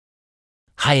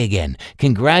Hi again.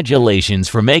 Congratulations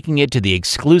for making it to the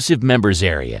exclusive members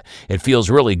area. It feels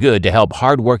really good to help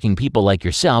hardworking people like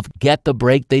yourself get the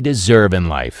break they deserve in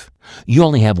life. You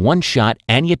only have one shot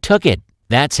and you took it.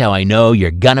 That's how I know you're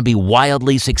gonna be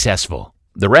wildly successful.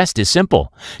 The rest is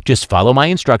simple. Just follow my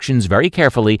instructions very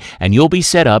carefully and you'll be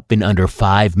set up in under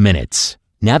 5 minutes.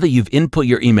 Now that you've input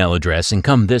your email address and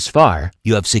come this far,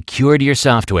 you have secured your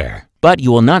software. But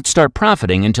you will not start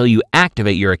profiting until you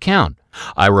activate your account.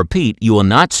 I repeat, you will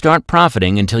not start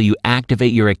profiting until you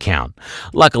activate your account.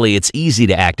 Luckily, it's easy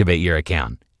to activate your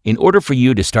account. In order for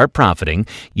you to start profiting,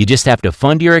 you just have to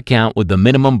fund your account with the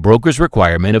minimum broker's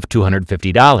requirement of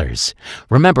 $250.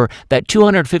 Remember that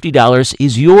 $250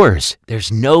 is yours. There's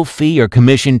no fee or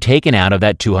commission taken out of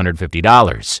that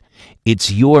 $250. It's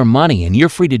your money and you're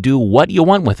free to do what you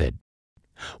want with it.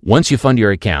 Once you fund your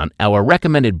account, our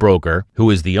recommended broker, who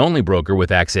is the only broker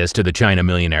with access to the China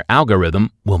Millionaire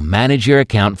algorithm, will manage your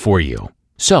account for you.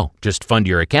 So, just fund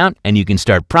your account and you can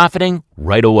start profiting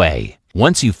right away.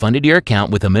 Once you've funded your account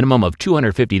with a minimum of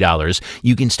 $250,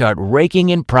 you can start raking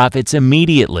in profits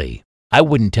immediately. I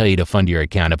wouldn't tell you to fund your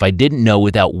account if I didn't know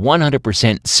without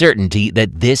 100% certainty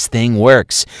that this thing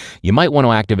works. You might want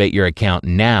to activate your account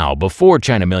now before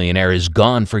China Millionaire is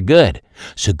gone for good.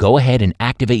 So go ahead and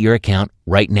activate your account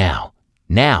right now.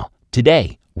 Now,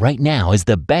 today, right now is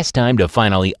the best time to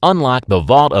finally unlock the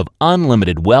vault of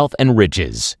unlimited wealth and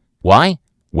riches. Why?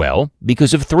 Well,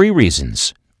 because of 3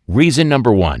 reasons. Reason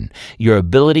number 1, your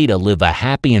ability to live a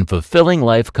happy and fulfilling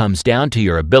life comes down to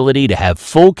your ability to have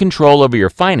full control over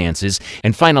your finances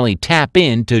and finally tap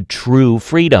into true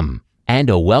freedom. And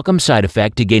a welcome side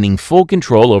effect to gaining full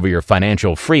control over your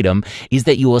financial freedom is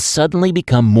that you will suddenly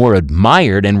become more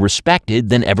admired and respected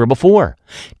than ever before.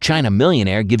 China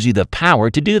Millionaire gives you the power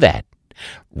to do that.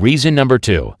 Reason number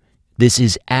 2, this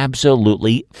is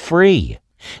absolutely free.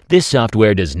 This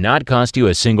software does not cost you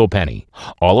a single penny.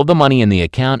 All of the money in the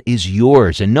account is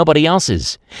yours and nobody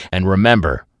else's. And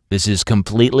remember, this is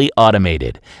completely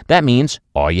automated. That means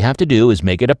all you have to do is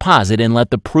make a deposit and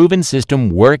let the proven system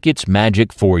work its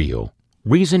magic for you.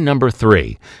 Reason number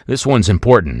 3. This one's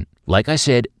important. Like I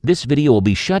said, this video will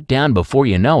be shut down before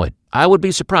you know it. I would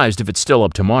be surprised if it's still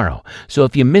up tomorrow. So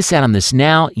if you miss out on this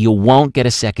now, you won't get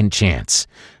a second chance.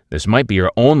 This might be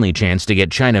your only chance to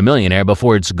get China Millionaire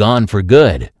before it's gone for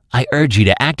good. I urge you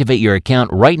to activate your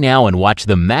account right now and watch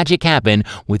the magic happen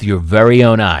with your very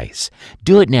own eyes.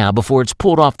 Do it now before it's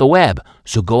pulled off the web.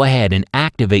 So go ahead and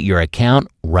activate your account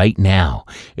right now.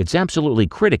 It's absolutely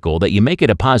critical that you make a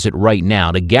deposit right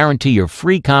now to guarantee your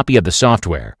free copy of the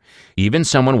software. Even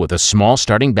someone with a small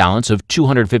starting balance of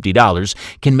 $250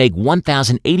 can make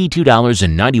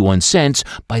 $1,082.91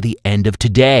 by the end of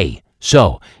today.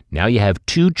 So, now you have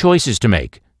 2 choices to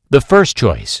make. The first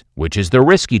choice, which is the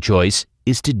risky choice,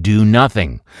 is to do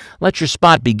nothing. Let your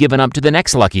spot be given up to the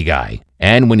next lucky guy.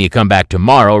 And when you come back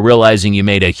tomorrow realizing you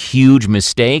made a huge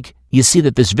mistake, you see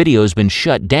that this video has been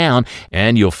shut down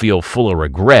and you'll feel full of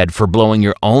regret for blowing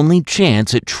your only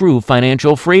chance at true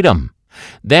financial freedom.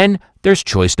 Then there's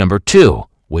choice number 2,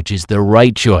 which is the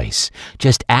right choice.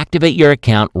 Just activate your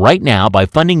account right now by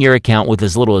funding your account with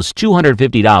as little as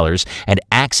 $250 and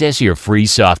access your free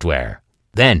software.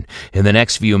 Then, in the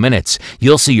next few minutes,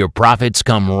 you'll see your profits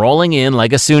come rolling in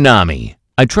like a tsunami.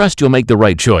 I trust you'll make the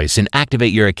right choice and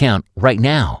activate your account right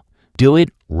now. Do it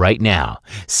right now.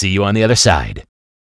 See you on the other side.